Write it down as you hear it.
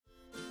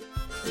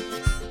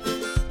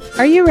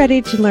Are you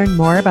ready to learn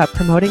more about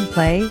promoting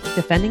play,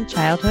 defending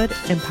childhood,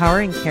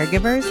 empowering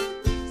caregivers?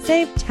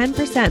 Save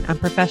 10% on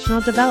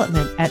professional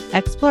development at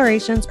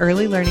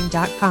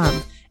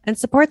explorationsearlylearning.com and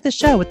support the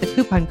show with the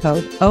coupon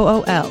code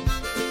OOL.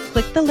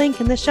 Click the link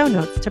in the show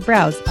notes to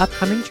browse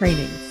upcoming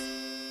trainings.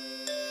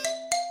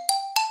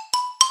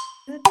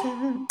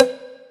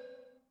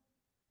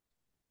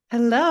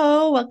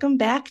 Hello, welcome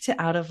back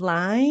to Out of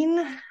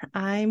Line.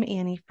 I'm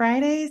Annie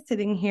Friday,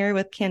 sitting here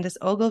with Candis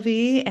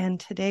Ogilvie, and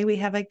today we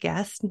have a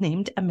guest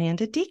named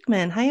Amanda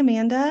Diekman. Hi,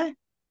 Amanda.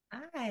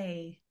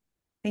 Hi.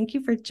 Thank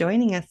you for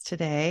joining us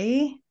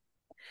today.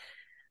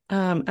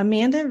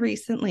 Amanda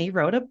recently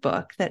wrote a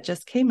book that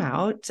just came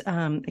out.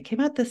 It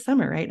came out this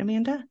summer, right,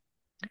 Amanda?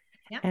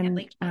 Yeah,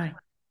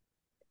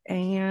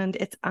 And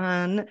it's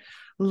on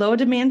low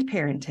demand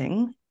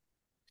parenting,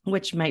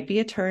 which might be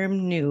a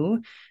term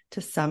new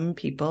to some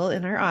people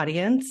in our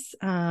audience.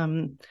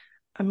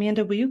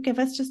 Amanda, will you give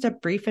us just a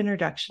brief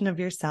introduction of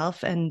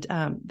yourself? And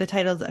the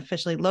title is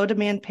officially Low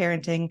Demand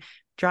Parenting,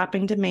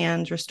 Dropping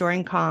Demands,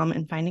 Restoring Calm,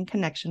 and Finding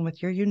Connection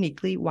with Your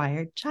Uniquely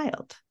Wired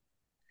Child.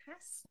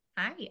 Yes.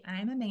 Hi,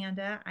 I'm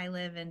Amanda. I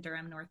live in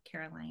Durham, North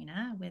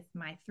Carolina with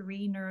my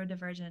 3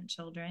 neurodivergent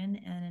children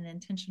and an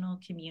intentional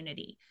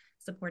community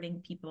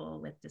supporting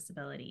people with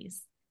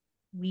disabilities.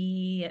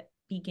 We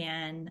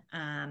began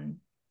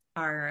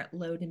our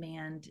low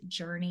demand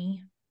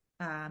journey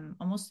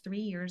almost 3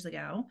 years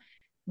ago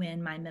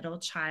when my middle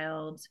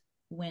child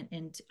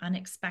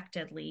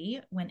unexpectedly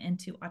went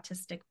into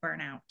autistic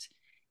burnout.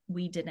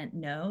 We didn't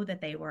know that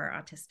they were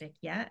autistic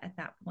yet at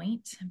that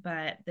point,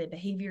 but the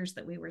behaviors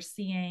that we were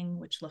seeing,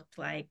 which looked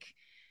like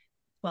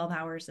 12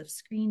 hours of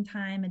screen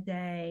time a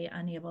day,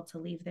 unable to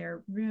leave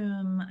their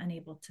room,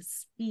 unable to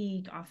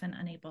speak, often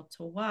unable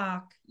to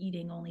walk,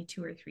 eating only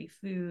 2 or 3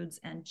 foods,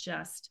 and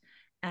just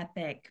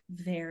epic,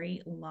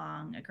 very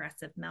long,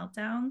 aggressive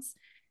meltdowns.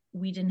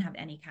 We didn't have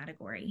any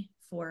category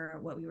for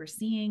what we were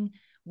seeing,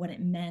 what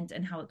it meant,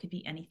 and how it could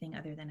be anything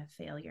other than a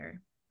failure.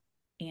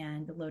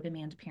 And low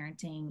demand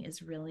parenting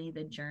is really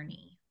the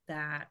journey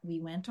that we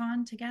went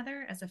on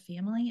together as a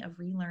family of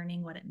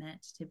relearning what it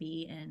meant to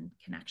be in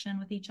connection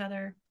with each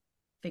other,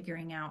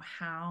 figuring out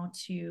how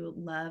to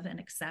love and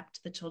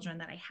accept the children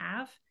that I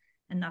have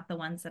and not the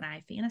ones that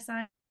I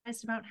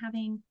fantasized about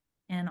having,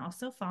 and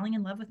also falling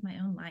in love with my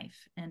own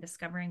life and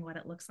discovering what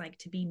it looks like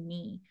to be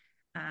me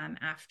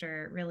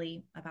after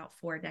really about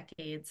 4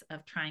 decades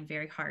of trying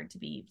very hard to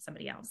be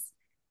somebody else.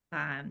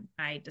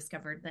 I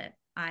discovered that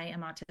I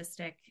am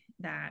autistic,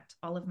 that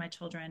all of my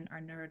children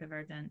are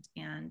neurodivergent,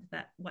 and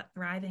that what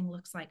thriving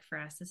looks like for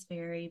us is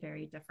very,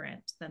 very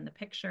different than the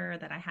picture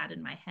that I had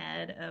in my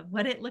head of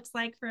what it looks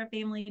like for a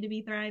family to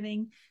be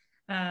thriving.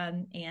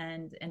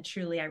 And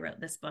truly, I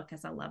wrote this book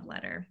as a love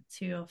letter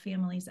to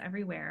families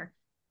everywhere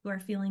who are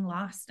feeling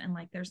lost and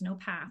like there's no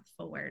path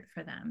forward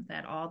for them,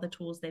 that all the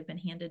tools they've been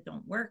handed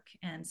don't work.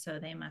 And so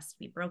they must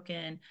be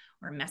broken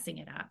or messing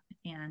it up.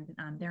 And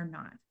they're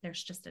not.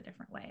 There's just a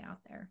different way out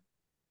there.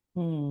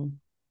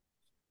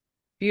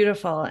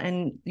 Beautiful.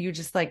 And you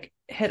just like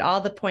hit all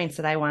the points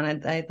that I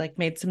wanted. I like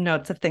made some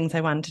notes of things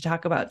I wanted to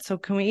talk about. So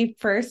can we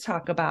first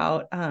talk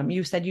about,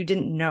 you said you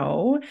didn't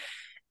know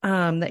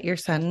that your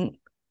son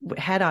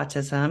had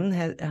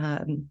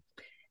autism,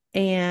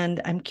 and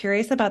I'm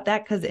curious about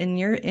that because in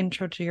your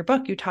intro to your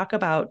book, you talk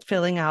about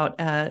filling out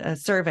a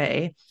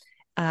survey,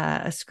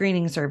 a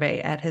screening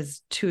survey at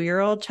his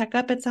 2-year-old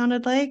checkup, it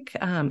sounded like,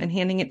 and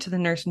handing it to the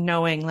nurse,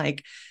 knowing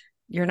like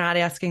you're not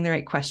asking the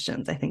right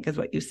questions, I think is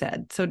what you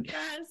said. So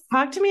Yes.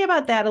 talk to me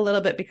about that a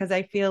little bit, because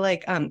I feel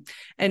like,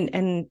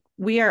 and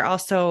we are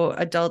also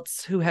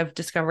adults who have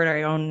discovered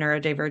our own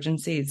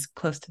neurodivergencies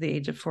close to the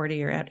age of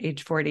 40 or at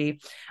age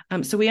 40.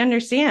 So we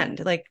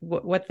understand like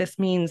what this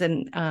means.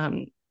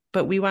 And,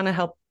 but we want to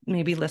help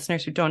maybe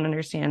listeners who don't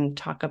understand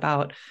talk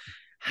about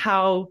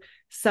how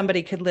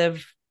somebody could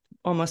live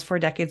almost 4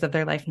 decades of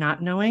their life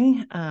not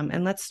knowing.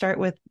 And let's start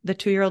with the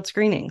 2-year-old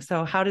screening.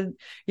 So how did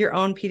your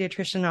own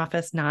pediatrician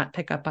office not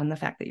pick up on the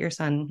fact that your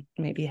son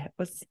maybe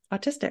was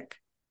autistic?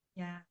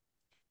 Yeah.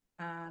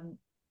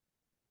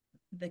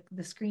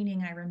 The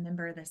screening, I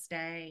remember this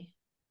day,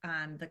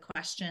 the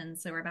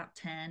questions, there were about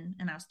 10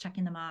 and I was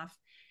checking them off.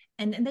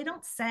 And they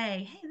don't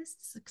say, hey, this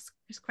is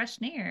a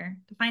questionnaire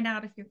to find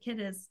out if your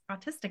kid is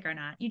autistic or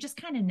not. You just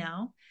kind of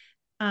know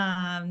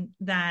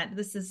that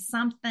this is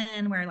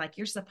something where like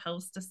you're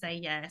supposed to say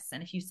yes.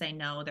 And if you say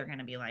no, they're going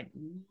to be like,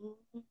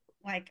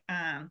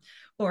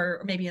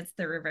 or maybe it's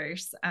the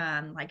reverse.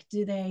 Like,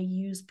 do they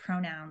use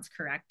pronouns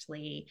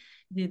correctly?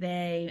 Do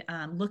they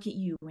look at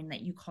you when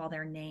that you call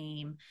their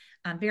name?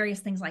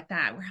 Various things like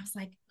that, where I was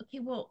like, okay,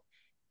 well,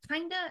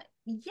 kind of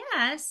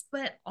yes,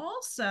 but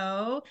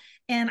also,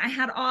 and I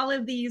had all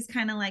of these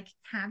kind of like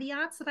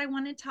caveats that I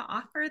wanted to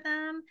offer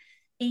them.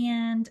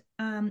 And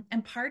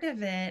part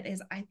of it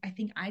is I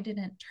think I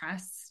didn't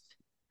trust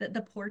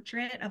the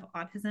portrait of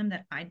autism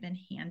that I'd been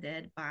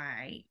handed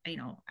by,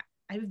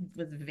 I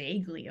was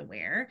vaguely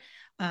aware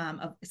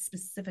of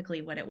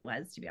specifically what it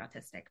was to be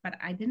autistic, but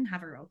I didn't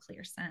have a real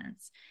clear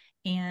sense.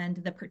 And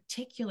the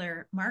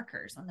particular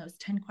markers on those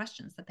 10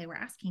 questions that they were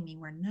asking me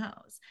were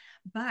no's.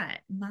 But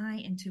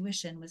my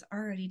intuition was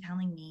already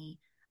telling me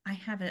I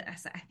have a,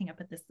 I think I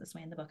put this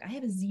way in the book, I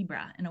have a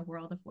zebra in a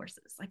world of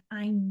horses. Like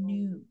I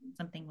knew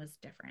something was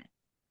different.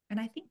 And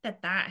I think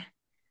that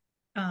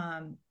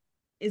um,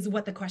 is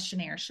what the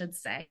questionnaire should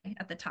say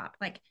at the top.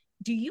 Like,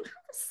 do you have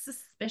a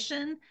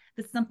suspicion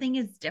that something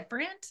is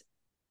different?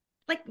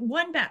 Like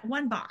one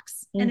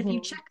box. And if you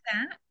Mm-hmm. check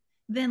that,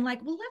 then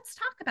like, well, let's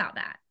talk about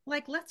that.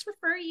 Like, let's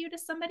refer you to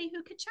somebody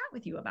who could chat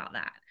with you about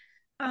that.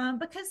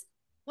 Because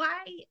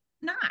why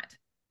not?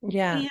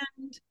 Yeah.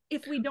 And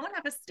if we don't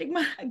have a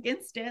stigma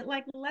against it,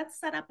 like let's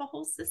set up a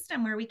whole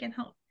system where we can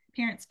help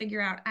parents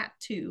figure out at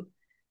two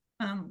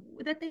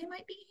that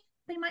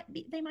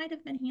they might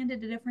have been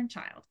handed a different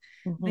child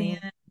than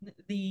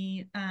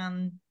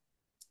Mm-hmm.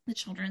 the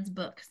children's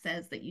book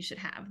says that you should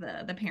have,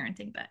 the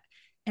parenting book.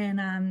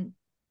 And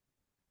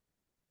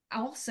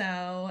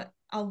also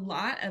a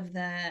lot of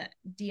the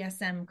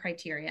DSM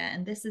criteria,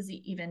 and this is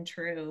even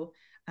true,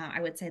 I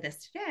would say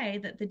this today,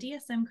 that the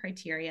DSM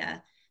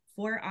criteria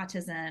for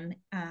autism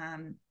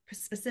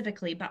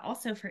specifically, but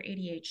also for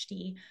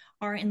ADHD,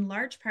 are in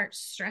large part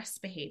stress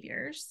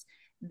behaviors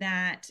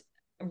that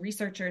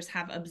researchers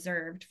have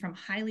observed from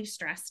highly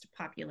stressed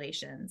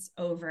populations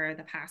over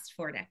the past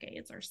 4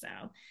 decades or so.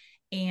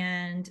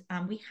 And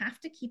we have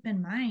to keep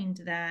in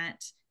mind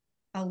that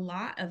a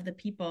lot of the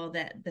people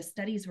that the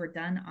studies were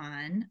done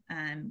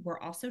on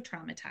were also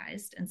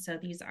traumatized. And so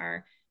these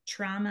are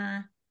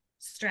trauma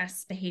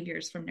stress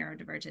behaviors from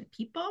neurodivergent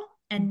people.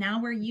 And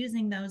now we're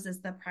using those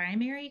as the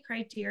primary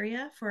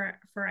criteria for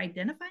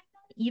identifying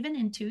them, even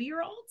in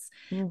 2-year-olds.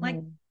 Like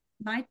Mm-hmm.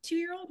 my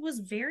 2-year-old was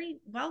very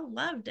well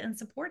loved and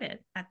supported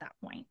at that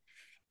point.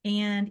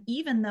 And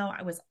even though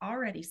I was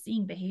already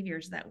seeing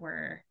behaviors that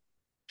were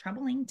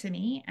troubling to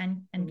me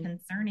and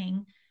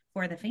concerning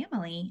for the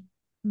family,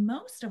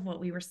 most of what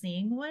we were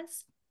seeing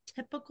was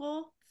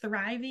typical,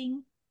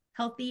 thriving,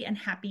 healthy, and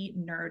happy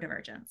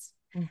neurodivergence.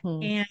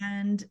 Mm-hmm.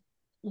 And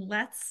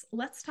let's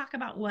talk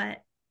about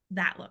what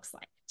that looks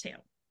like too.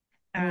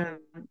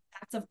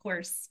 That's of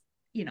course,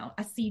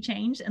 a sea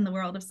change in the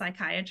world of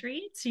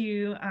psychiatry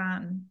to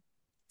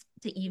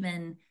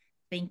even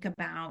think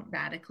about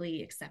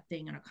radically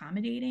accepting and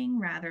accommodating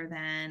rather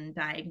than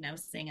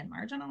diagnosing and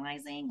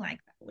marginalizing. Like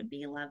that would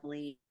be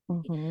lovely.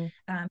 Mm-hmm.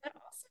 But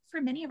also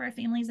for many of our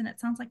families, and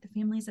it sounds like the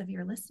families of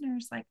your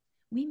listeners, like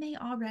we may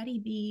already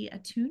be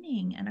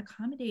attuning and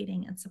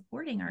accommodating and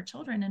supporting our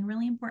children in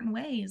really important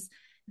ways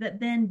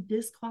that then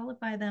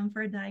disqualify them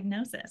for a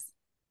diagnosis.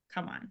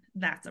 Come on,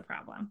 that's a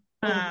problem.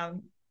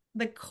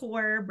 The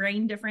core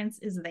brain difference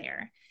is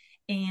there.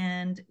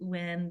 And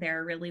when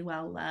they're really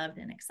well loved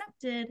and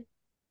accepted,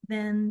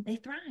 then they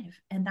thrive.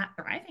 And that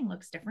thriving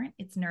looks different.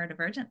 It's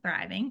neurodivergent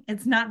thriving.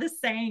 It's not the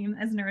same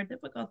as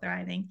neurotypical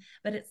thriving,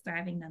 but it's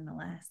thriving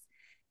nonetheless.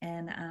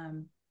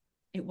 And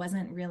it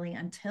wasn't really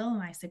until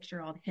my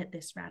 6-year-old hit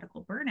this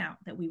radical burnout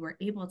that we were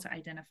able to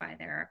identify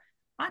their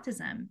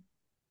autism.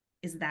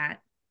 Is that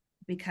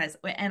because,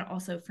 and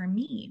also for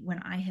me, when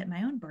I hit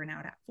my own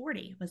burnout at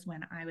 40 was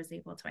when I was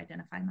able to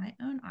identify my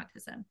own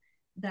autism.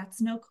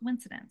 That's no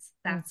coincidence.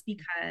 Mm-hmm. That's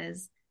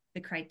because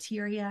the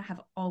criteria have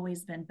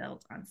always been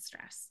built on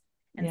stress.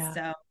 And Yeah.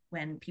 so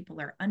when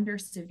people are under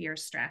severe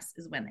stress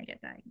is when they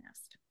get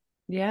diagnosed.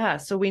 Yeah.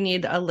 So we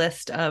need a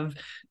list of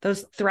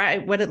those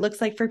thrive, what it looks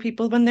like for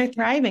people when they're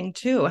thriving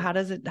too. How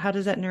does that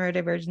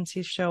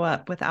neurodivergency show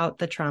up without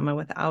the trauma,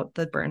 without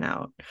the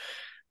burnout,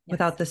 Yes.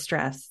 without the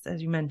stress,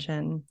 as you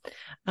mentioned?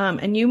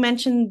 And you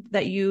mentioned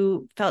that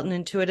you felt an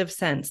intuitive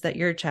sense that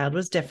your child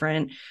was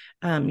different.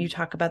 You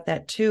talk about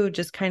that too,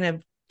 just kind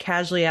of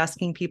casually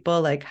asking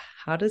people like,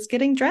 how does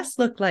getting dressed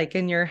look like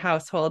in your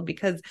household?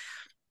 Because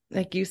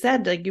like you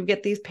said, like you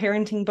get these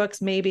parenting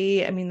books,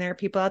 maybe. I mean, there are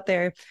people out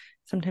there.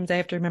 Sometimes I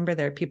have to remember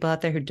there are people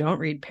out there who don't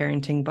read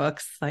parenting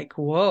books. Like,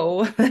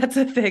 whoa, that's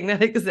a thing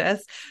that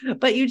exists.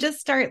 But you just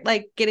start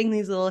like getting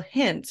these little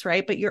hints,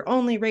 right? But you're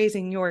only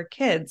raising your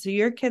kids. So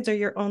your kids are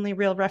your only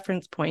real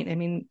reference point. I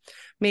mean,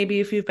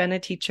 maybe if you've been a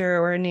teacher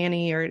or a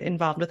nanny or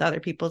involved with other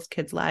people's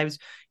kids' lives,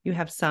 you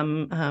have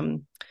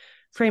some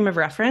frame of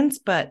reference,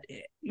 but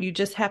you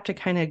just have to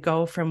kind of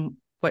go from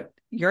what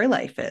your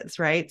life is,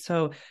 right?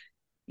 So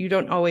you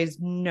don't always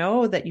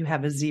know that you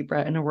have a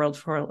zebra in a world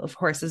full of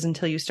horses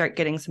until you start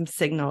getting some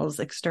signals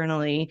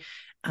externally,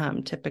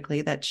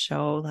 typically that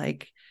show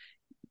like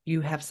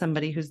you have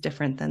somebody who's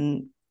different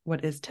than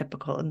what is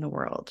typical in the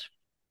world.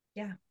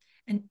 Yeah.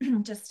 And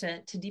just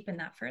to deepen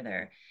that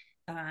further,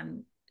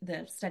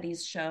 the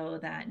studies show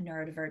that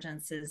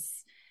neurodivergence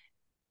is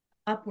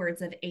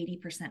upwards of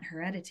 80%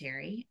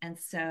 hereditary. And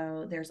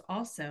so there's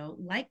also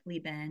likely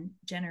been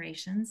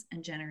generations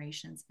and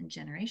generations and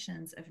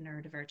generations of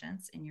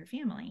neurodivergence in your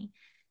family.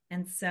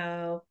 And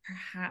so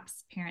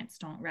perhaps parents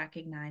don't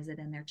recognize it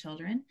in their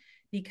children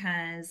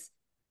because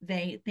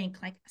they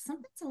think like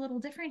something's a little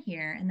different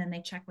here. And then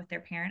they check with their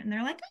parent and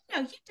they're like, oh,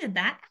 no, you did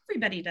that.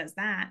 Everybody does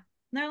that.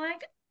 And they're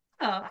like,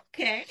 Oh,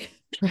 okay.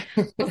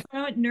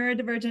 Also,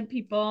 neurodivergent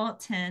people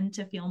tend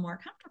to feel more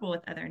comfortable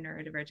with other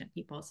neurodivergent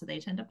people. So they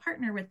tend to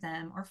partner with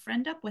them or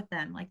friend up with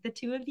them, like the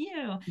two of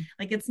you.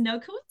 Like it's no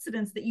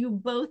coincidence that you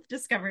both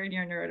discovered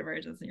your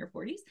neurodivergence in your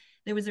 40s.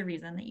 There was a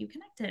reason that you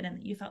connected and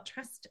that you felt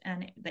trust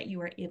and that you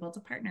were able to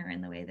partner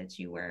in the way that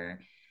you were.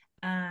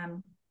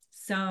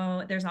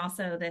 So there's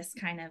also this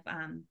kind of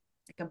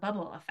like a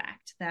bubble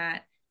effect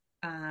that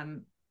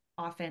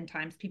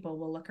oftentimes people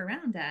will look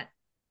around at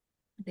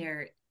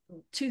their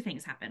two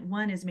things happen.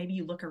 One is maybe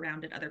you look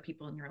around at other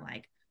people and you're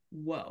like,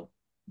 whoa,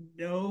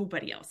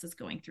 nobody else is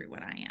going through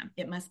what I am.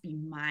 It must be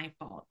my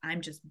fault. I'm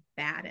just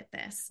bad at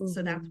this. Mm-hmm.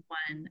 So that's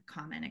one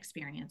common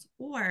experience.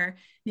 Or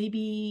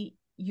maybe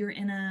you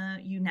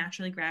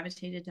naturally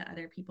gravitated to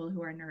other people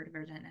who are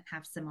neurodivergent and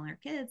have similar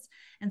kids.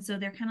 And so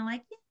they're kind of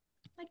like,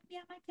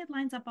 yeah, my kid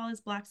lines up all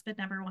his blocks, but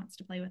never wants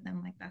to play with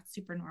them. Like that's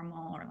super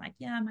normal. Or like,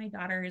 yeah, my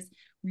daughter is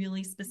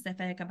really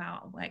specific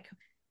about like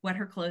what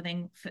her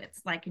clothing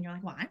fits like. And you're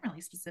like, well, I'm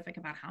really specific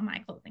about how my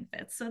clothing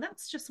fits. So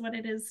that's just what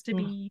it is to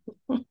be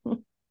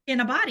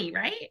in a body,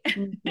 right?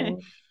 Mm-hmm.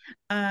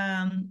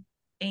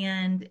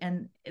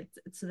 And it's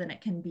so then it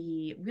can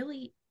be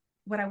really,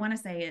 what I want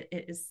to say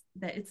is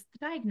that it's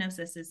the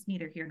diagnosis is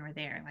neither here nor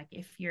there. Like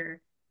if you're,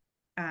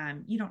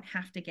 you don't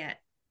have to get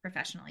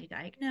professionally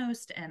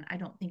diagnosed. And I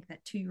don't think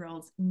that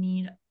 2-year-olds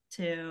need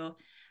to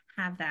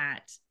have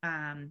that.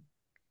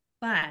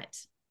 But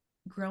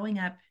growing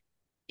up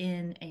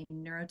in a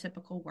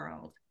neurotypical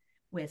world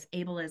with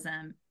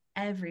ableism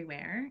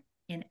everywhere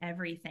in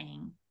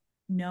everything,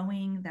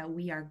 knowing that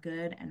we are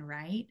good and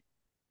right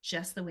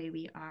just the way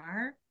we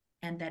are,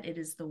 and that it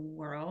is the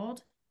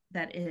world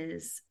that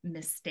is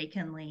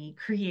mistakenly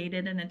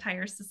created an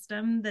entire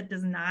system that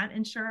does not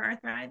ensure our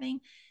thriving,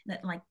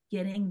 that like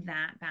getting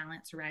that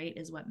balance right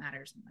is what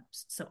matters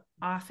most. So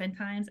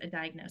oftentimes a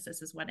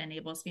diagnosis is what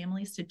enables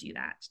families to do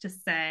that, to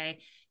say,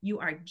 you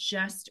are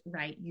just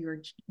right.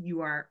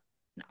 You are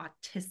an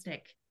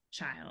autistic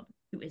child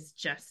who is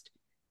just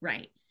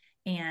right.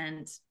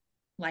 And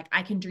like,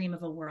 I can dream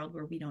of a world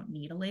where we don't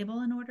need a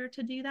label in order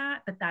to do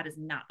that, but that is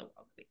not the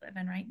world we live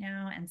in right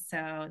now. And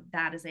so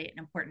that is an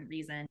important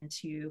reason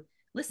to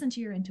listen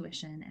to your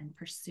intuition and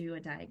pursue a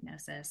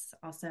diagnosis.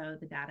 Also,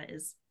 the data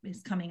is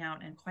coming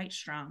out and quite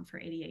strong for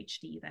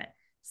ADHD that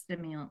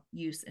stimulant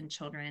use in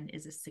children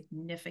is a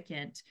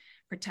significant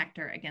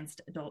protector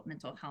against adult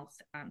mental health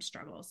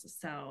struggles.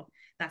 So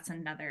that's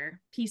another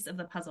piece of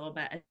the puzzle,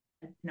 but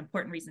an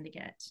important reason to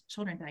get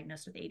children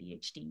diagnosed with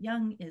ADHD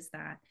young is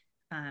that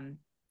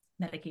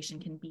medication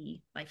can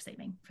be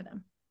life-saving for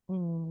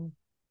them.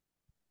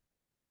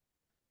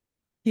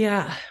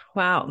 Yeah.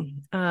 Wow.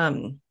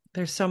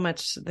 There's so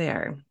much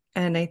there.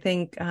 And I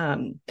think,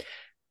 the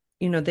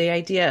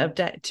idea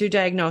of to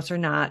diagnose or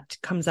not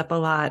comes up a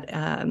lot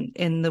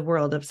in the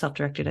world of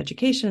self-directed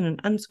education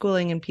and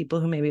unschooling and people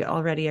who maybe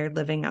already are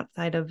living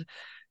outside of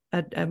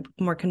a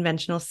more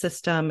conventional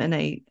system. And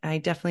I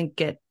definitely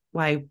get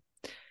why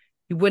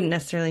you wouldn't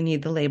necessarily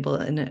need the label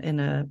in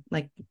a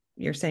like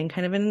you're saying,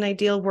 kind of in an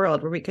ideal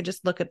world where we could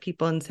just look at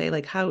people and say,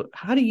 like, how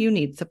do you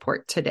need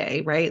support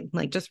today? Right.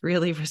 Like just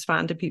really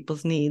respond to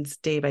people's needs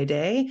day by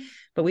day,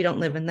 but we don't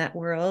live in that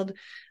world.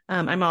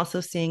 I'm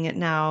also seeing it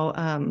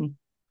now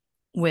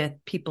with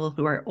people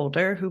who are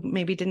older, who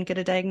maybe didn't get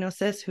a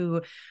diagnosis,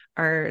 who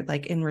are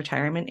like in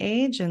retirement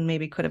age and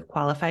maybe could have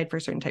qualified for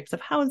certain types of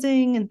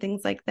housing and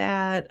things like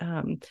that.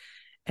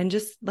 And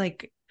just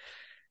like,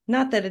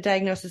 not that a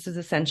diagnosis is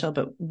essential,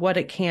 but what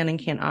it can and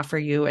can't offer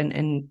you.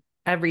 And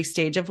every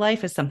stage of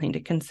life is something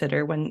to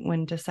consider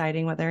when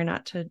deciding whether or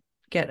not to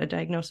get a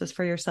diagnosis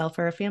for yourself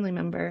or a family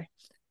member.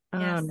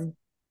 Yes.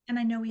 And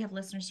I know we have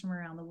listeners from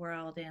around the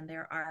world, and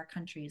there are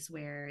countries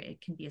where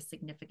it can be a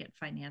significant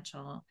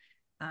financial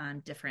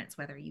difference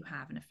whether you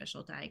have an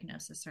official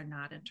diagnosis or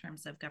not in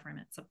terms of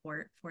government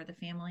support for the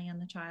family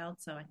and the child.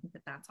 So I think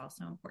that that's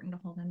also important to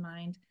hold in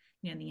mind.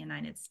 In the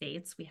United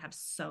States, we have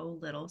so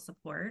little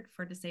support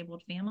for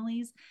disabled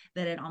families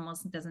that it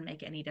almost doesn't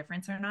make any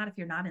difference or not. If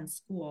you're not in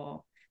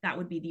school, that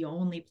would be the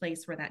only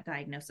place where that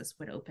diagnosis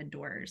would open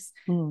doors.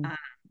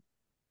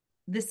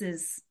 This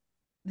is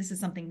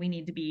something we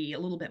need to be a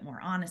little bit more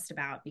honest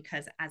about,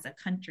 because as a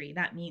country,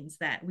 that means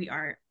that we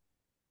are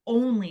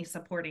only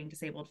supporting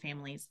disabled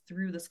families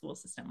through the school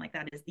system. Like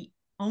that is the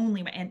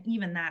only way, and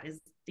even that is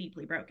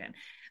deeply broken.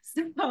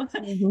 So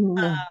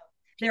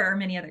there are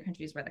many other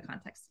countries where the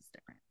context is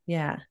different.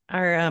 Yeah.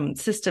 Our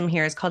system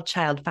here is called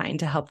Child Find,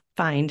 to help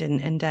find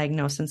and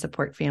diagnose and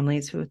support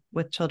families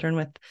with children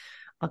with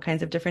all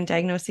kinds of different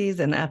diagnoses.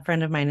 And a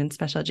friend of mine in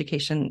special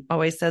education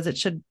always says it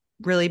should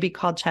really be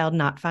called Child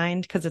Not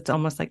Find, because it's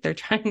almost like they're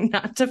trying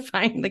not to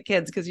find the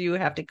kids because you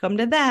have to come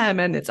to them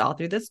and it's all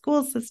through the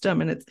school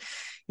system. And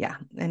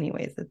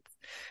anyways,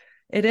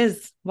 it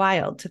is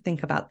wild to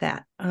think about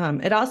that.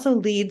 It also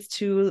leads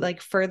to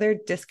like further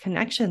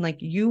disconnection. Like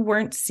you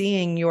weren't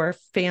seeing your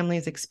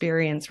family's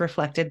experience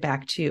reflected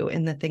back to you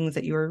in the things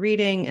that you were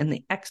reading and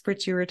the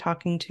experts you were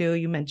talking to.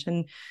 You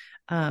mentioned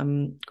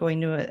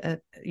going to a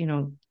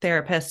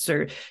therapists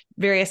or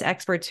various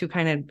experts who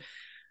kind of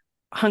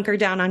hunker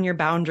down on your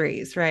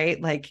boundaries,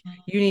 right? Like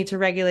you need to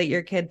regulate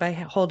your kid by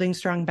holding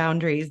strong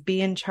boundaries,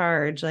 be in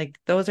charge. Like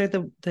those are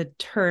the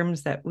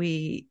terms that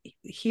we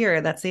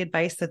hear. That's the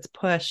advice that's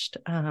pushed.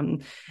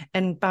 And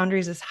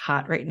boundaries is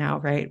hot right now,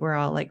 right? We're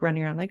all like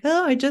running around like,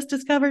 oh, I just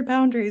discovered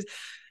boundaries.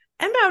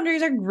 And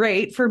boundaries are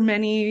great for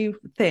many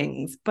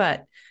things,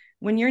 but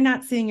when you're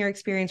not seeing your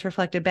experience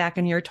reflected back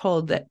and you're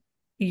told that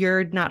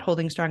you're not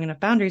holding strong enough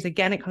boundaries,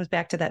 again, it comes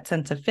back to that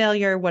sense of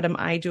failure. What am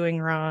I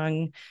doing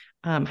wrong?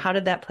 How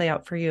did that play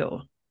out for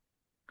you?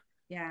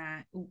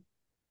 Yeah.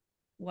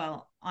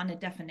 Well, on a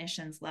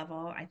definitions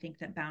level, I think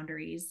that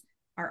boundaries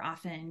are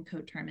often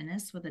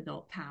coterminous with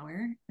adult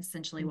power.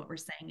 Essentially, what we're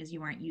saying is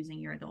you aren't using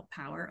your adult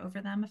power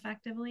over them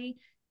effectively.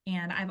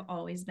 And I've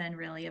always been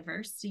really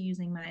averse to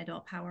using my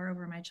adult power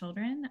over my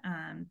children.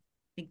 I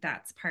think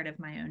that's part of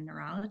my own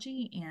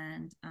neurology.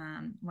 And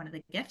one of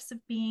the gifts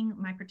of being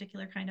my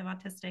particular kind of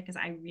autistic is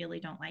I really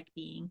don't like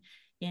being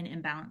in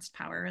imbalanced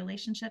power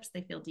relationships.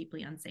 They feel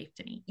deeply unsafe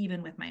to me,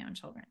 even with my own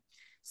children.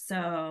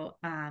 So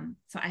I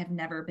have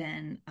never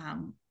been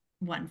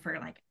one for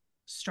like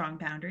strong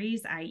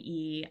boundaries,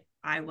 i.e.,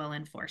 I will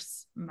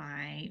enforce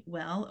my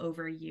will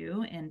over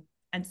you,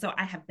 and so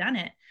I have done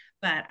it,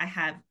 but I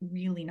have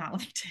really not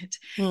liked it,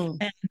 Hmm.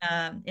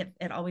 and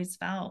it always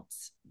felt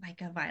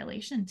like a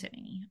violation to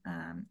me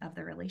of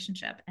the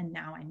relationship, and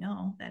now I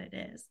know that it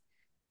is.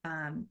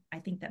 I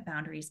think that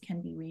boundaries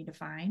can be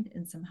redefined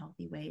in some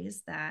healthy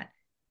ways that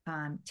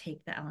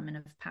take the element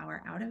of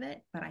power out of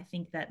it, but I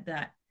think that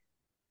the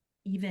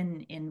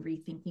even in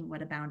rethinking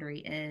what a boundary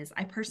is,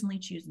 I personally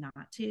choose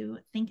not to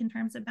think in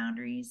terms of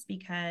boundaries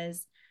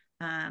because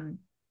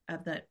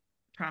of the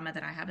trauma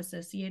that I have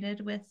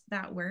associated with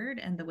that word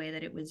and the way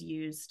that it was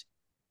used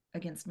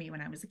against me when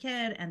I was a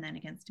kid and then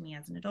against me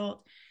as an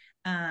adult.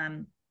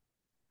 Um,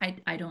 I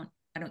don't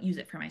use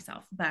it for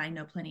myself, but I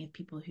know plenty of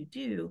people who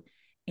do.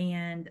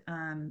 And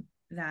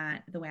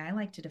that the way I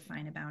like to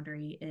define a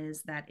boundary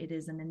is that it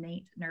is an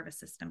innate nervous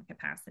system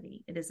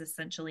capacity. It is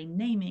essentially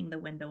naming the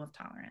window of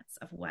tolerance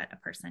of what a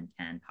person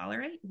can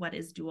tolerate, what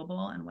is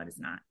doable and what is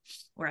not.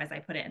 Or as I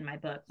put it in my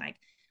book, like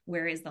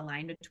where is the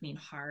line between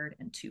hard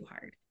and too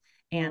hard?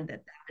 And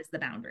that is the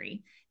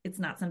boundary. It's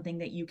not something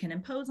that you can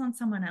impose on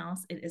someone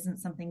else. It isn't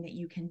something that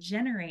you can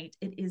generate.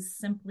 It is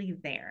simply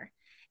there.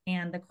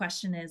 And the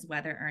question is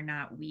whether or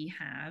not we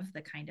have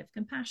the kind of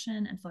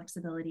compassion and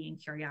flexibility and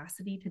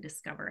curiosity to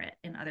discover it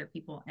in other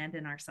people and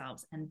in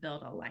ourselves and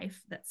build a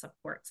life that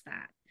supports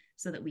that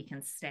so that we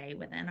can stay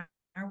within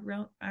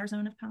our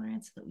zone of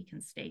tolerance, so that we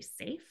can stay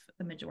safe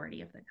the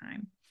majority of the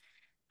time.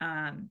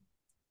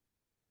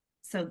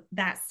 So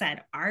that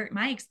said,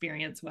 my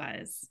experience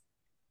was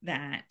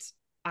that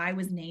I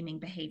was naming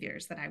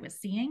behaviors that I was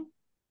seeing,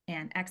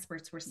 and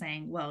experts were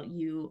saying, well,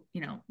 you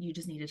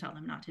just need to tell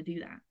them not to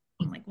do that.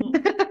 I'm like, well,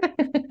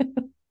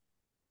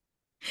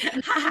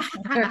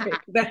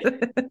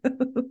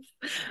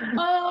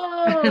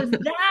 oh, is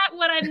that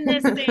what I'm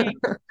missing?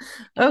 And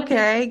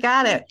Okay,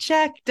 got it.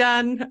 Check,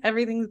 done.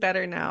 Everything's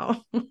better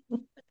now.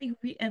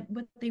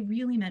 what they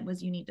really meant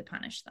was you need to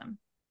punish them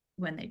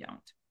when they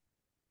don't.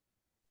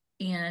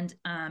 And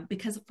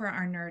because for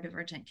our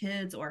neurodivergent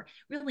kids, or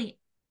really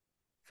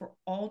for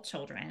all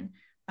children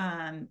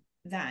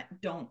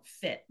that don't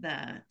fit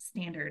the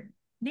standard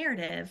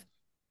narrative,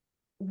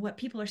 what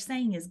people are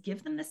saying is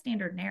give them the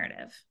standard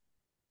narrative.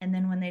 And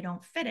then when they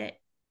don't fit it,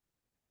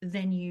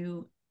 then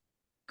you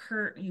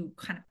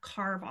kind of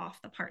carve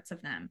off the parts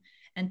of them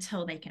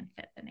until they can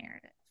fit the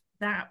narrative.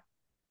 That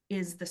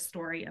is the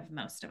story of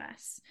most of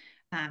us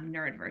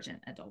neurodivergent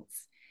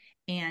adults.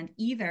 And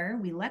either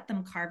we let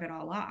them carve it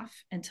all off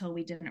until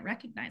we didn't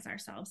recognize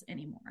ourselves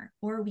anymore,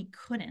 or we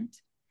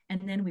couldn't.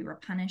 And then we were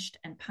punished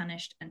and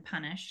punished and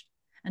punished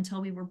until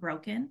we were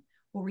broken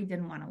or we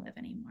didn't want to live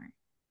anymore.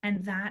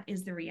 And that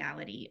is the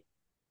reality.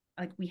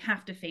 Like we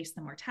have to face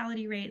the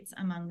mortality rates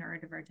among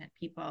neurodivergent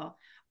people,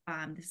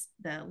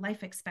 the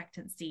life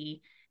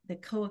expectancy, the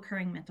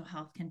co-occurring mental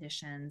health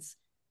conditions,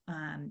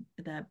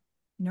 the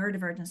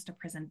neurodivergence to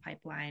prison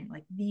pipeline.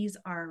 Like these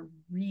are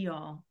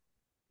real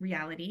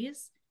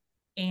realities.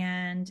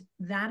 And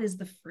that is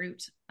the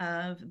fruit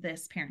of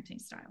this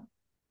parenting style.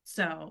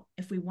 So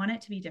if we want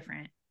it to be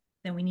different,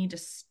 then we need to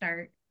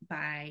start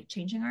by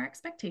changing our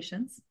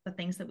expectations, the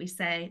things that we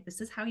say, this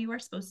is how you are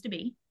supposed to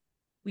be.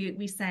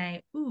 We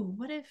say, ooh,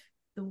 what if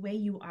the way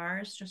you are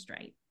is just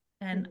right?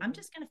 And I'm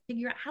just going to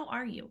figure out, how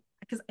are you?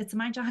 Because it's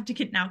my job to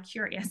get now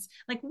curious.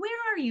 Like, where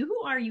are you?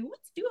 Who are you?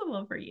 What's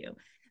doable for you?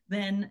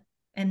 And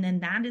then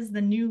that is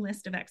the new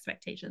list of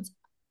expectations.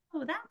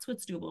 Oh, that's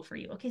what's doable for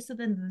you. Okay, so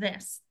then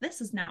this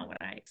is now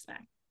what I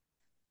expect.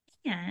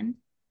 And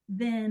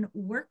then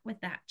work with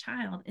that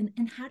child.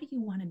 And how do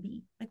you want to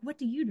be? Like, what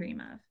do you dream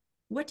of?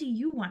 What do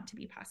you want to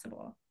be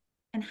possible?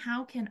 And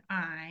how can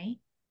I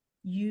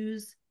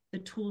use the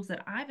tools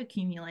that I've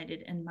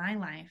accumulated in my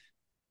life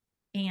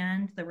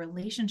and the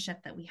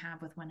relationship that we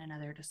have with one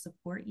another to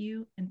support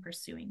you in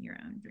pursuing your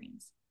own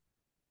dreams?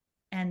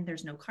 And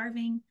there's no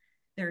carving,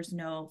 there's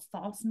no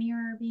false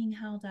mirror being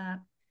held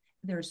up,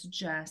 there's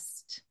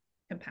just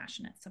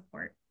compassionate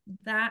support.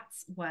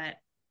 That's what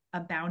a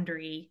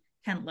boundary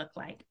can look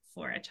like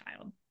for a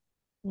child.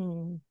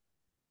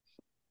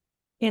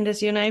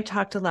 Candis, you and I have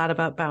talked a lot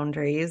about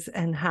boundaries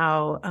and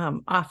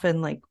how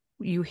often like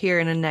you hear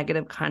in a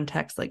negative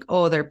context, like,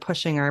 oh, they're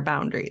pushing our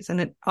boundaries.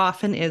 And it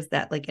often is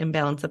that like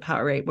imbalance of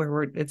power, right?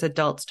 Where it's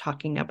adults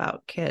talking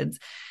about kids.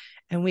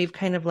 And we've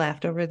kind of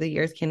laughed over the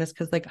years, Candis,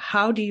 because like,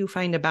 how do you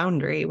find a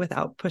boundary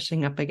without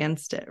pushing up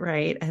against it,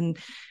 right? And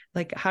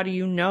like, how do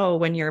you know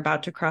when you're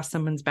about to cross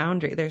someone's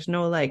boundary? There's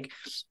no like,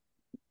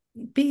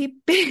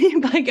 beep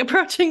beep like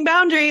approaching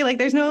boundary, like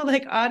there's no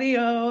like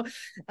audio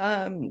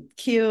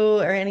cue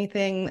or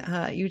anything.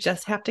 You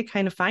just have to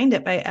kind of find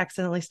it by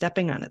accidentally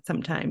stepping on it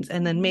sometimes,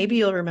 and then maybe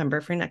you'll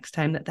remember for next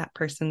time that that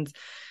person's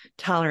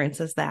tolerance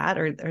is that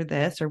or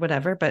this or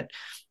whatever, but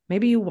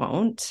maybe you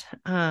won't.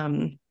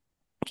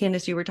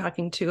 Candis, you were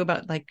talking too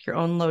about like your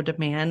own low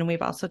demand, and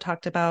we've also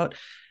talked about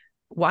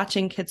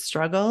watching kids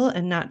struggle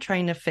and not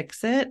trying to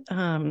fix it.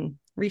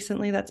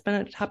 Recently, that's been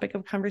a topic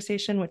of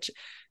conversation, which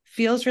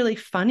feels really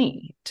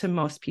funny to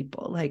most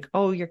people. Like,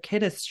 oh, your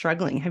kid is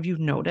struggling. Have you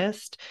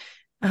noticed?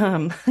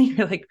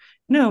 You're like,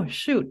 no,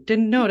 shoot,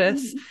 didn't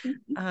notice.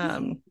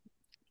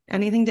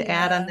 Anything to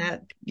add on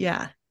that?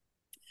 Yeah.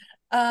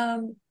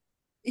 I'm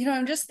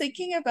just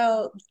thinking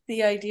about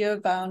the idea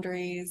of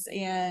boundaries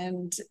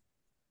and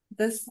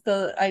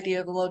the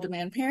idea of low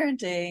demand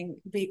parenting,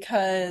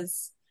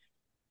 because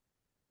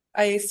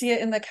I see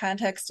it in the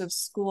context of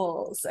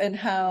schools and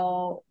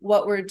how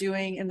what we're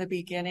doing in the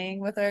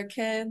beginning with our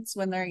kids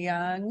when they're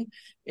young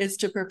is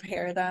to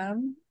prepare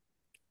them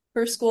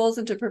for schools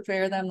and to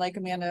prepare them, like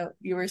Amanda,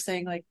 you were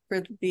saying, like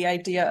for the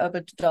idea of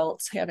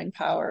adults having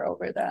power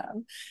over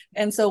them.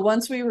 And so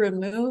once we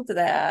remove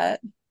that,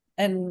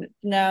 and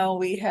now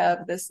we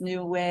have this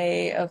new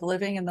way of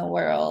living in the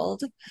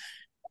world,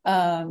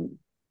 all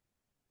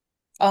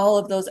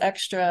of those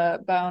extra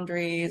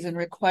boundaries and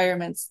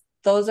requirements,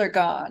 those are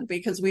gone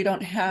because we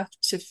don't have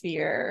to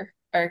fear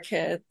our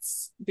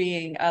kids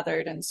being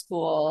othered in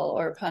school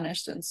or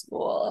punished in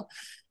school.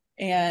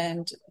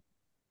 And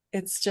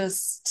it's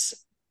just,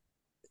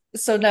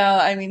 so now,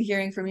 I mean,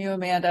 hearing from you,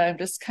 Amanda, I'm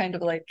just kind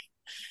of like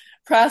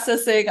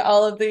processing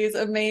all of these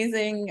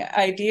amazing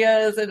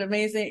ideas and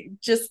amazing,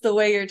 just the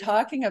way you're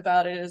talking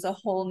about it is a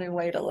whole new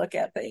way to look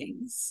at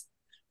things.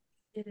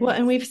 Well,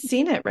 and we've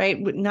seen it, right?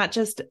 Not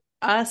just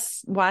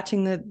us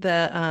watching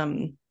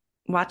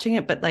watching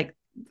it, but like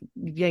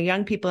the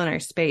young people in our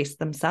space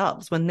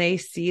themselves, when they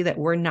see that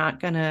we're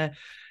not going to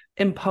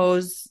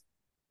impose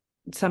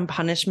some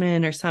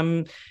punishment or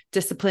some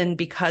discipline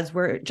because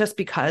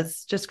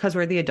because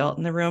we're the adult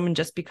in the room, and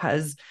just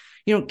because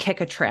you don't kick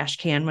a trash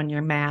can when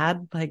you're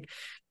mad. Like,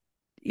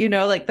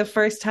 like the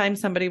first time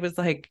somebody was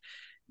like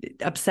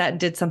upset and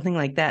did something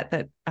like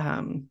that,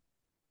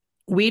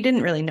 we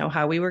didn't really know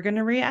how we were going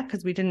to react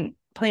because we didn't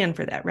plan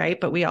for that, right?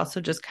 But we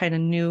also just kind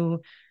of knew,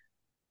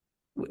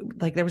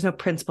 like, there was no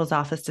principal's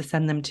office to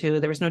send them to.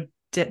 There was no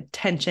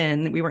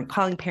detention. We weren't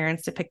calling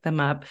parents to pick them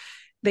up.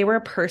 They were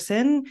a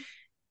person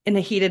in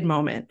a heated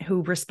moment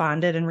who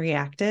responded and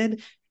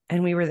reacted,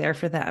 and we were there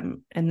for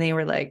them. And they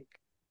were like,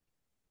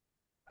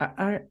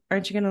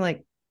 aren't you going to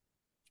like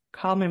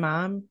call my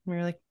mom? And we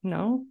were like,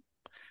 no.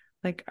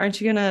 Like, aren't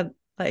you going to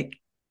like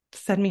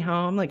send me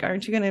home? Like,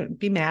 aren't you going to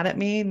be mad at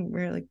me? And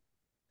we were like,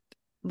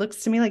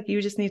 looks to me like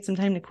you just need some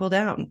time to cool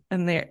down.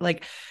 And they're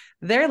like,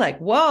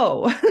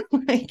 whoa,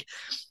 like,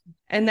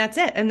 and that's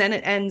it. And then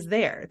it ends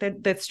there.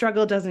 That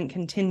struggle doesn't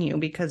continue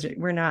because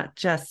we're not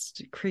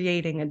just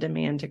creating a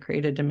demand to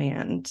create a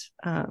demand.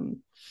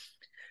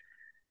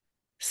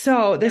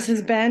 So this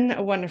has been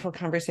a wonderful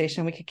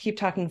conversation. We could keep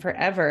talking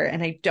forever.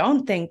 And I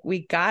don't think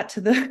we got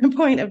to the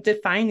point of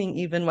defining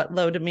even what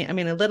low demand, I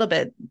mean, a little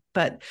bit,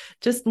 but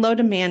just low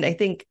demand. I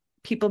think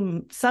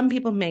some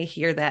people may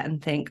hear that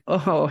and think,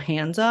 oh,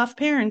 hands-off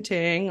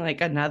parenting, like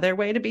another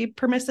way to be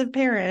permissive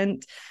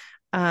parent.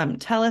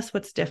 Tell us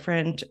what's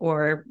different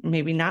or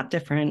maybe not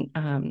different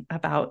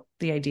about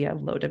the idea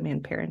of low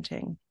demand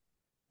parenting.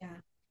 Yeah.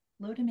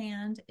 Low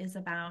demand is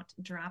about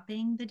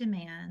dropping the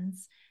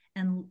demands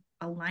and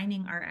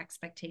aligning our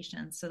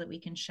expectations so that we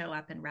can show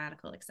up in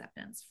radical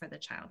acceptance for the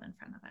child in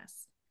front of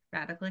us.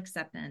 Radical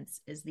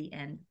acceptance is the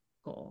end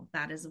goal.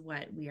 That is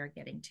what we are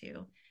getting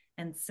to.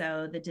 And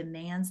so the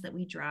demands that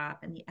we drop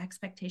and the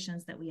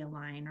expectations that we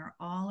align are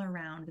all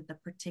around the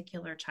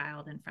particular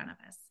child in front of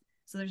us.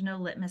 So there's no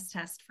litmus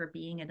test for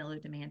being a low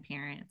demand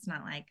parent. It's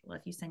not like, well,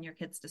 if you send your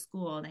kids to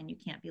school, then you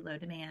can't be low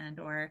demand.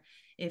 Or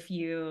if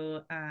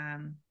you,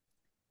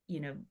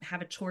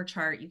 have a chore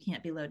chart, you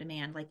can't be low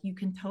demand. Like, you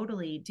can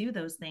totally do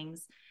those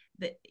things.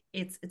 That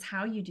it's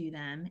how you do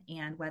them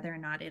and whether or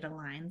not it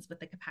aligns with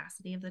the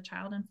capacity of the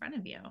child in front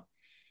of you.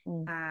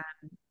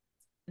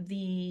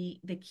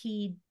 The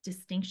key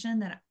distinction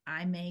that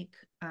I make,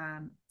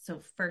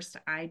 so first,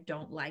 I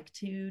don't like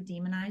to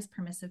demonize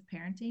permissive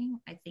parenting.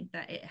 I think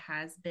that it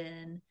has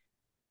been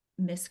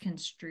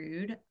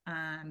misconstrued.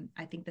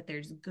 I think that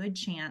there's a good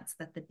chance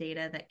that the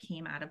data that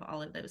came out of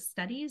all of those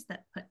studies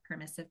that put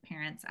permissive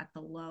parents at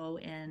the low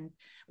end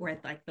or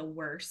at like the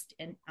worst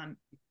and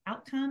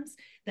outcomes,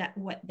 that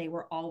what they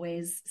were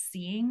always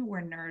seeing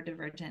were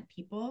neurodivergent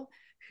people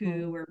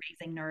who were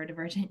raising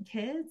neurodivergent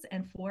kids,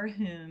 and for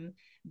whom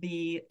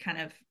the kind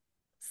of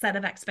set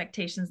of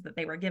expectations that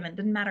they were given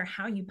didn't matter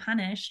how you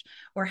punished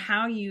or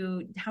how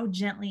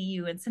gently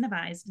you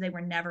incentivized, they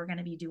were never going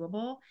to be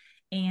doable.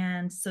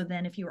 And so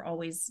then if you were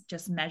always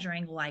just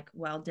measuring like,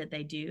 well, did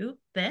they do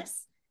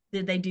this?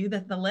 Did they do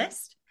the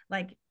list?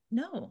 Like,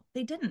 no,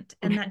 they didn't.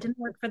 And that didn't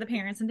work for the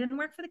parents and didn't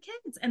work for the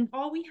kids. And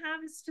all we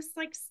have is just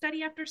like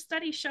study after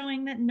study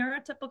showing that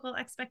neurotypical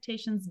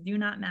expectations do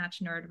not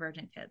match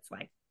neurodivergent kids.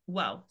 Like,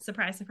 whoa,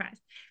 surprise, surprise.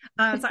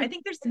 So I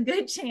think there's a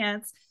good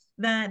chance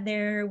that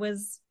there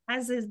was,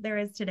 there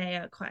is today,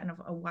 a kind of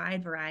a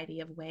wide variety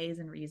of ways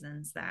and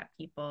reasons that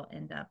people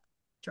end up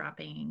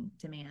dropping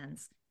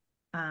demands.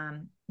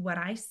 What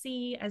I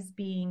see as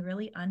being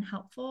really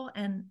unhelpful,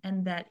 and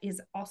that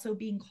is also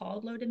being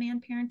called low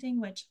demand parenting,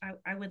 which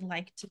I would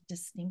like to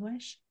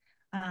distinguish,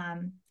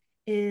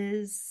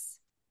 is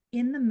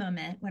in the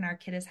moment when our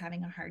kid is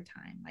having a hard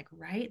time, like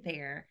right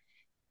there,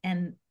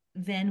 and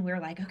then we're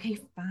like, okay,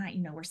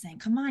 fine, we're saying,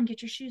 come on,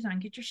 get your shoes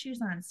on,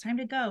 it's time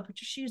to go, put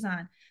your shoes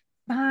on,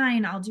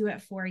 fine, I'll do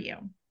it for you.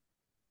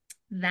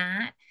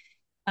 That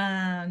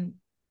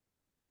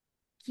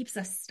keeps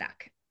us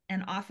stuck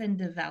and often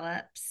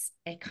develops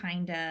a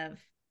kind of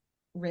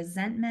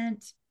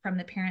resentment from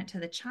the parent to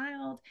the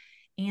child,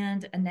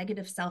 and a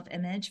negative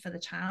self-image for the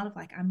child of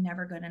like, I'm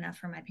never good enough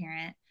for my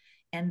parent.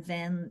 And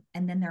then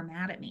they're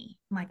mad at me.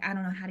 I'm like, I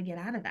don't know how to get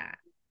out of that.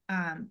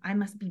 I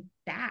must be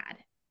bad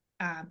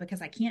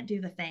because I can't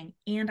do the thing,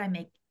 and I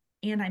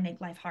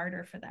make life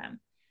harder for them.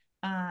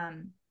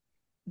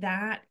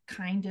 That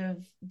kind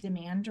of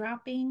demand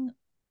dropping,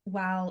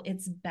 while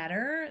it's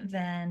better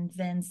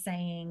than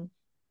saying,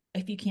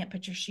 if you can't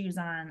put your shoes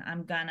on,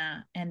 I'm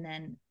gonna, and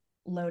then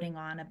loading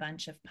on a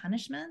bunch of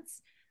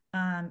punishments,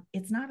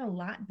 it's not a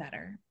lot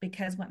better,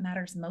 because what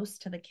matters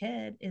most to the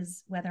kid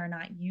is whether or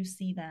not you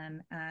see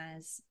them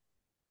as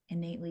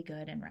innately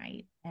good and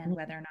right, and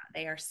whether or not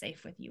they are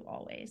safe with you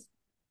always.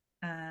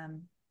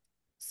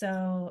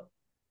 So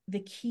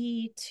the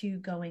key to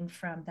going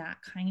from that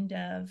kind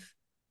of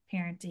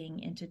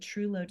parenting into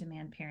true low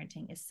demand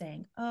parenting is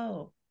saying,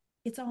 oh,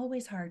 it's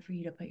always hard for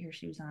you to put your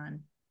shoes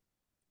on.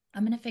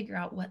 I'm going to figure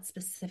out what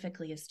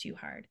specifically is too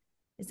hard.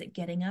 Is it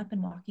getting up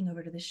and walking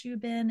over to the shoe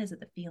bin? Is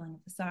it the feeling of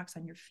the socks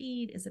on your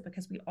feet? Is it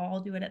because we all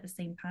do it at the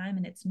same time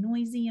and it's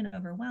noisy and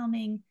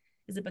overwhelming?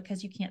 Is it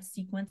because you can't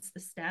sequence the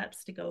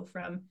steps to go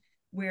from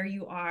where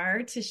you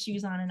are to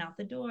shoes on and out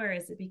the door?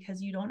 Is it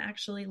because you don't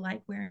actually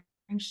like wearing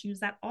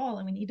shoes at all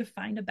and we need to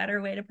find a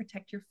better way to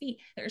protect your feet?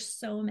 There's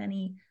so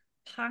many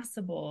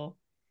possible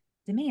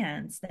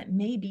demands that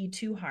may be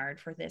too hard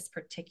for this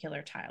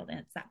particular child. And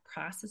it's that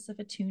process of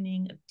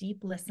attuning, of deep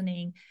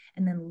listening,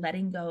 and then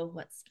letting go of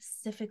what's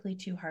specifically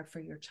too hard for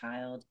your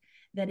child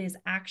that is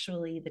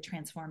actually the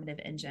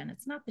transformative engine.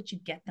 It's not that you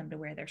get them to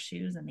wear their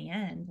shoes in the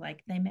end,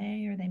 like they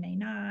may or they may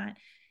not.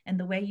 And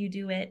the way you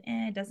do it,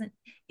 it doesn't,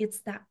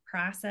 it's that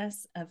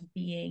process of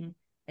being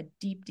a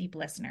deep, deep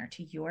listener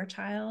to your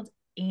child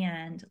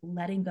and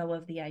letting go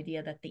of the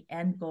idea that the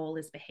end goal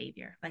is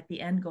behavior. Like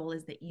the end goal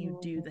is that you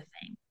do the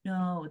thing.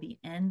 No, the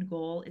end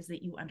goal is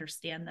that you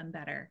understand them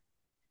better,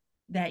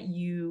 that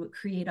you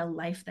create a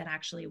life that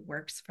actually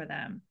works for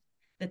them,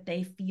 that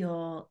they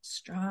feel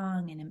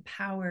strong and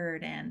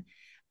empowered and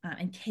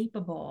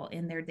capable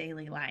in their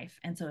daily life.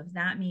 And so if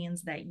that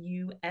means that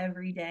you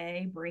every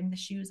day bring the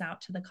shoes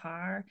out to the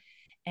car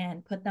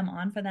and put them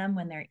on for them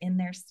when they're in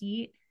their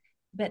seat,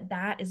 but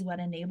that is what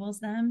enables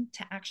them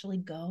to actually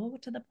go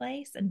to the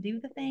place and do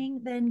the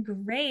thing, then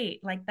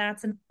great. Like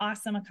that's an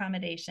awesome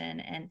accommodation.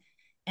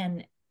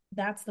 And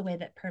that's the way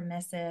that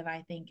permissive,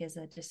 I think, is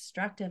a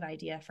destructive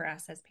idea for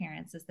us as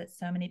parents, is that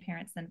so many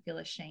parents then feel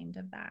ashamed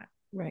of that.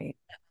 Right.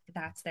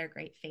 That's their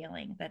great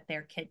failing, that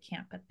their kid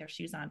can't put their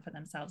shoes on for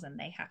themselves and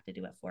they have to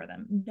do it for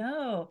them.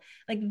 No,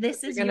 like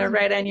this is going to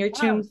write on your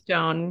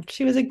tombstone,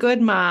 she was a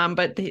good mom,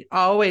 but they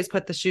always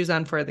put the shoes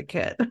on for the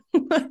kid.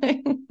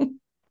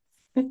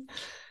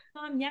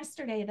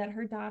 Yesterday that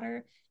her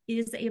daughter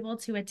is able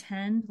to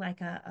attend like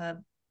a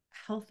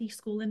healthy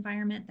school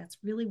environment that's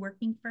really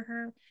working for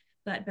her,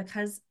 but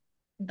because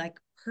like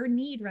her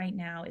need right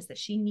now is that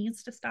she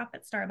needs to stop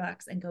at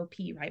Starbucks and go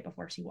pee right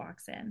before she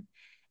walks in,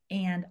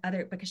 and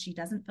because she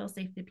doesn't feel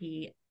safe to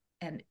pee,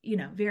 and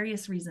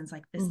various reasons,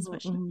 like this is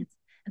what she needs.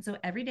 And so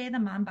every day the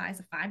mom buys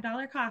a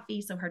 $5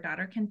 coffee so her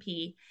daughter can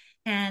pee,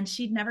 and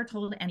she'd never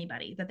told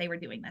anybody that they were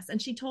doing this,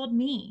 and she told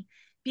me,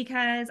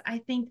 because I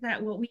think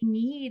that what we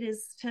need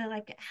is to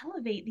like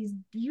elevate these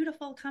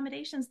beautiful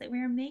accommodations that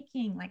we're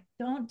making. Like,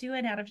 don't do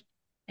it out of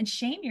and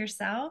shame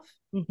yourself.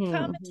 Come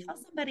and tell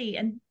somebody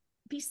and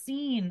be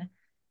seen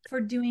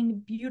for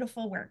doing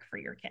beautiful work for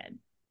your kid.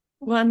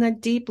 Well, and that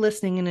deep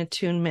listening and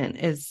attunement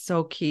is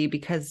so key,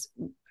 because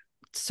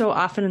so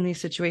often in these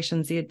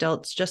situations, the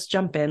adults just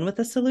jump in with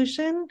a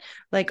solution,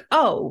 like,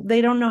 oh, they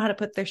don't know how to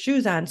put their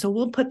shoes on, so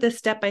we'll put this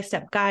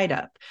step-by-step guide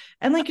up.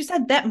 And like you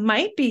said, that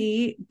might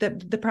be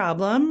the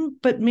problem,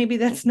 but maybe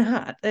that's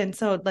not. And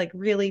so like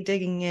really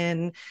digging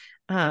in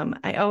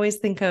I always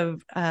think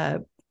of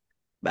a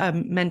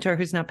mentor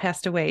who's now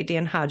passed away,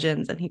 Dan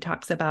Hodgins, and he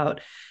talks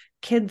about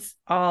kids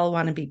all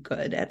want to be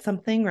good at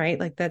something, right?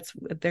 Like that's,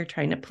 they're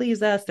trying to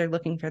please us. They're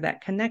looking for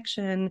that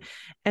connection.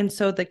 And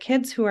so the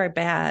kids who are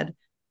bad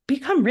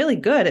become really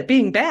good at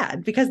being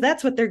bad because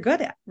that's what they're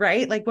good at,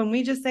 right? Like when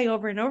we just say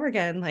over and over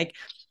again, like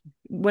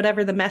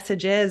whatever the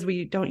message is,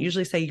 we don't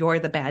usually say you're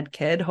the bad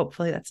kid.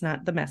 Hopefully that's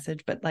not the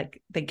message, but like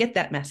they get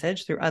that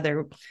message through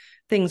other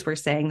things we're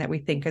saying that we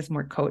think is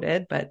more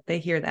coded, but they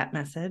hear that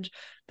message,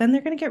 then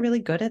they're going to get really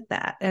good at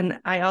that. And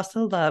I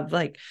also love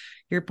like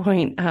your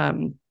point,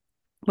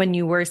 when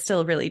you were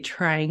still really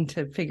trying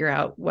to figure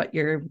out what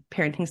your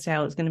parenting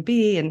style is going to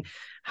be and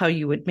how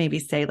you would maybe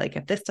say, like,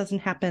 if this doesn't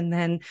happen,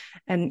 then,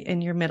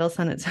 and your middle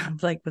son, it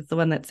sounds like, was the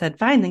one that said,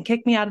 fine, then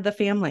kick me out of the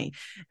family.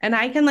 And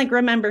I can like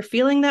remember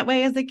feeling that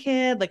way as a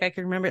kid. Like I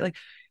can remember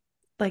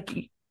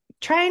like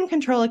try and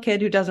control a kid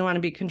who doesn't want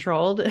to be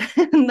controlled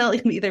and they'll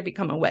either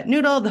become a wet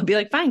noodle. They'll be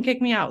like, fine, kick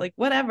me out. Like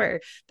whatever.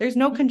 There's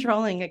no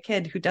controlling a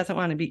kid who doesn't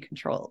want to be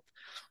controlled.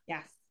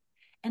 Yes.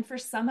 And for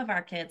some of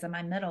our kids, and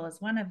my middle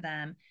is one of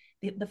them,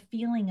 the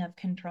feeling of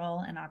control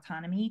and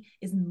autonomy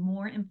is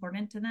more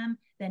important to them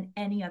than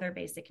any other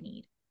basic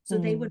need. So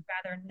they would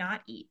rather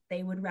not eat.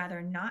 They would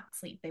rather not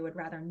sleep. They would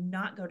rather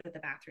not go to the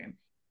bathroom.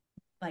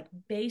 Like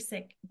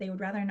basic, they would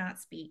rather not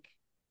speak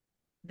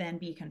than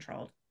be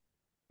controlled.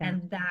 Yeah.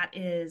 And that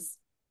is,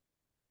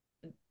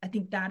 I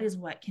think that is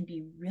what can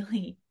be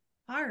really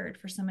hard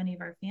for so many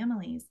of our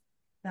families,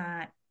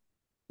 that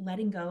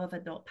letting go of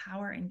adult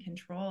power and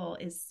control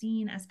is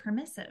seen as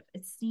permissive.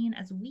 It's seen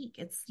as weak.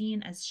 It's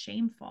seen as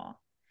shameful.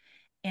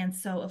 And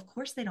so, of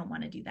course, they don't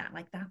want to do that.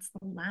 Like, that's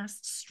the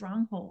last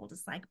stronghold.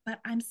 It's like, but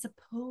I'm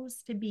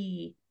supposed to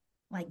be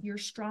like your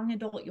strong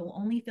adult. You'll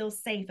only feel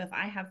safe if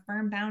I have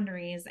firm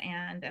boundaries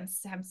and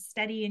I'm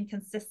steady and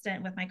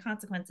consistent with my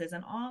consequences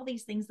and all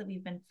these things that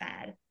we've been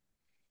fed.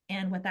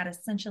 And what that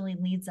essentially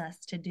leads us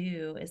to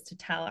do is to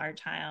tell our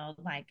child,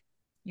 like,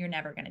 you're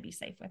never going to be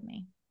safe with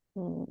me.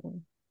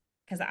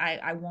 Because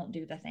I won't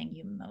do the thing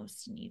you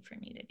most need for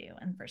me to do.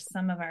 And for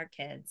some of our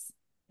kids,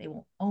 they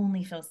will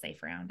only feel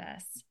safe around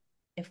us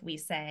if we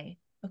say,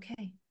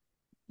 okay,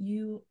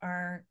 you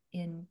are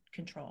in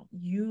control.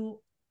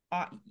 Your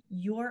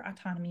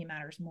autonomy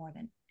matters more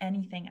than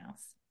anything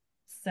else.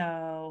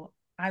 So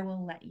I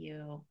will let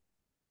you.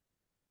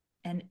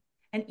 And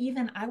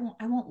even I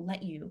won't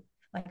let you.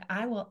 Like,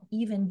 I will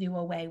even do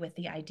away with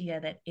the idea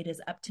that it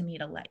is up to me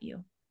to let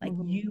you. Like,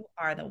 you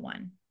are the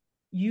one.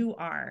 You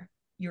are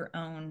your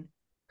own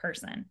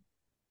person.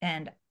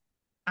 And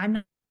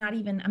I'm not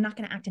going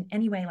to act in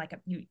any way like a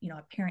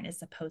parent is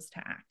supposed to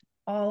act.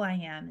 All I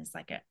am is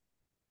like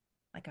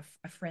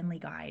a friendly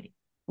guide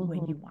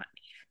when you want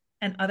me.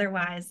 And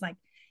otherwise, like,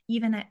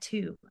 even at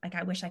 2, like,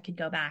 I wish I could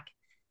go back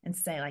and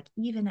say, like,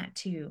 even at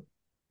 2,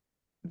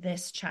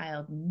 this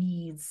child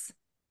needs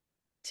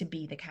to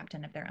be the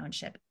captain of their own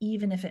ship,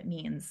 even if it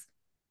means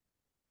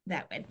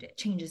that it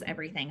changes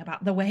everything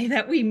about the way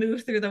that we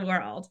move through the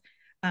world.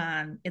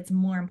 It's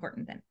more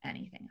important than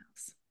anything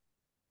else.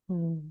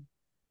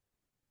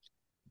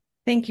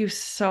 Thank you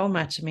so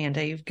much,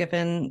 Amanda. You've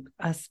given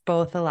us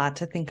both a lot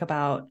to think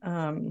about.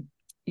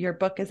 Your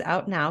book is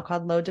out now,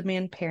 called Low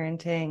Demand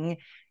Parenting.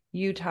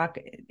 You talk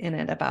in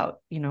it about,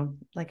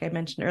 like I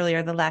mentioned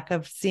earlier, the lack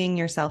of seeing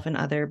yourself in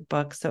other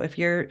books. So if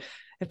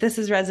this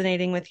is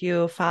resonating with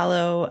you,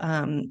 follow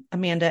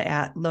Amanda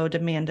at Low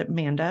Demand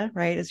Amanda,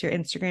 right? Is your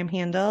Instagram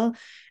handle.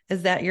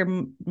 Is that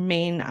your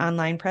main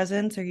online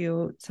presence? Or are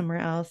you somewhere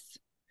else?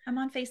 I'm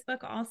on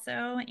Facebook also,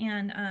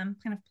 and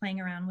kind of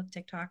playing around with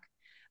TikTok.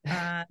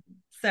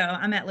 So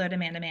I'm at Low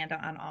Demand Amanda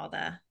on all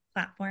the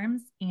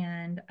platforms,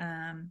 and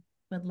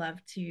would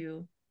love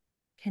to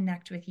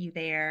connect with you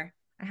there.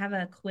 I have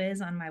a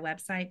quiz on my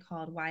website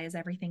called Why is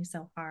Everything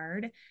So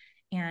Hard?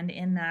 And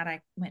in that,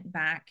 I went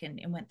back and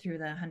went through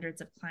the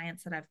hundreds of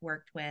clients that I've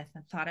worked with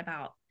and thought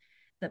about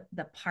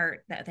the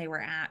part that they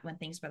were at when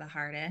things were the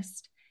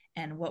hardest,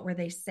 and what were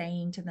they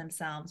saying to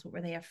themselves? What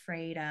were they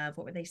afraid of?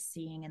 What were they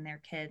seeing in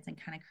their kids? And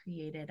kind of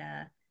created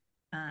a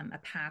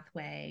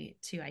pathway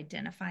to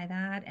identify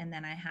that. And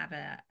then I have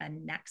a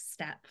next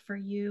step for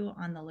you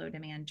on the low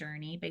demand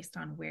journey based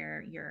on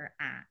where you're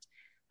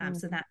at.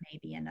 So that may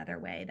be another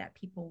way that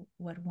people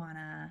would want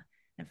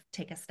to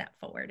take a step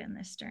forward in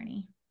this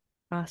journey.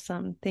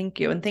 Awesome. Thank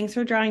you. And thanks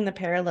for drawing the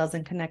parallels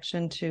and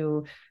connection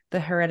to the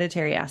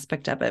hereditary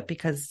aspect of it,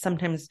 because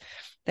sometimes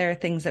there are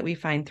things that we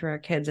find through our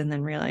kids and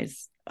then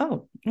realize,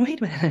 oh,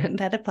 wait a minute,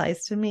 that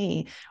applies to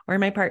me or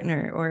my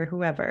partner or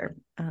whoever.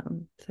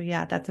 So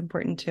yeah, that's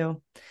important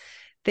too.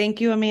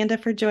 Thank you, Amanda,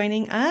 for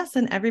joining us.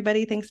 And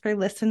everybody, thanks for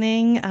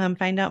listening.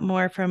 Find out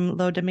more from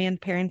Low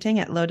Demand Parenting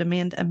at Low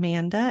Demand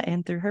Amanda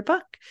and through her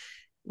book.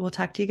 We'll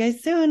talk to you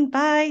guys soon.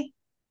 Bye.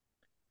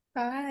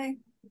 Bye.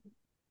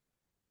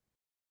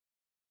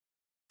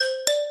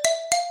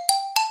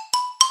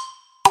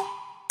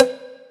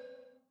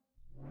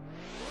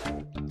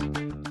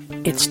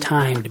 It's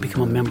time to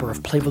become a member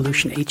of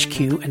Playvolution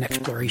HQ and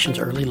Explorations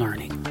Early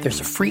Learning. There's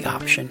a free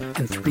option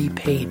and 3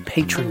 paid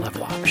patron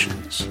level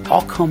options.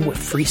 All come with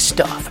free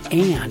stuff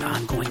and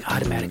ongoing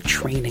automatic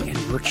training and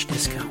merch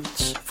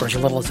discounts. For as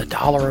little as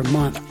 $1 a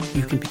month,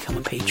 you can become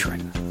a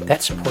patron.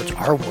 That supports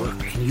our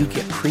work and you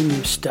get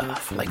premium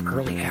stuff like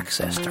early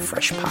access to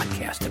fresh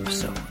podcast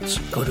episodes.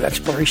 Go to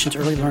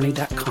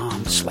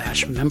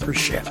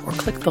explorationsearlylearning.com/membership or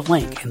click the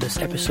link in this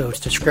episode's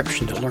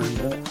description to learn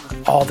more.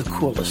 All the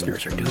cool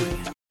listeners are doing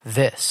it.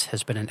 This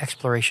has been an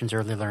Explorations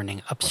Early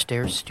Learning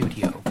Upstairs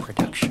Studio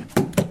production.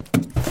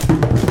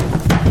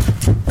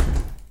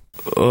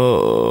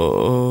 Oh.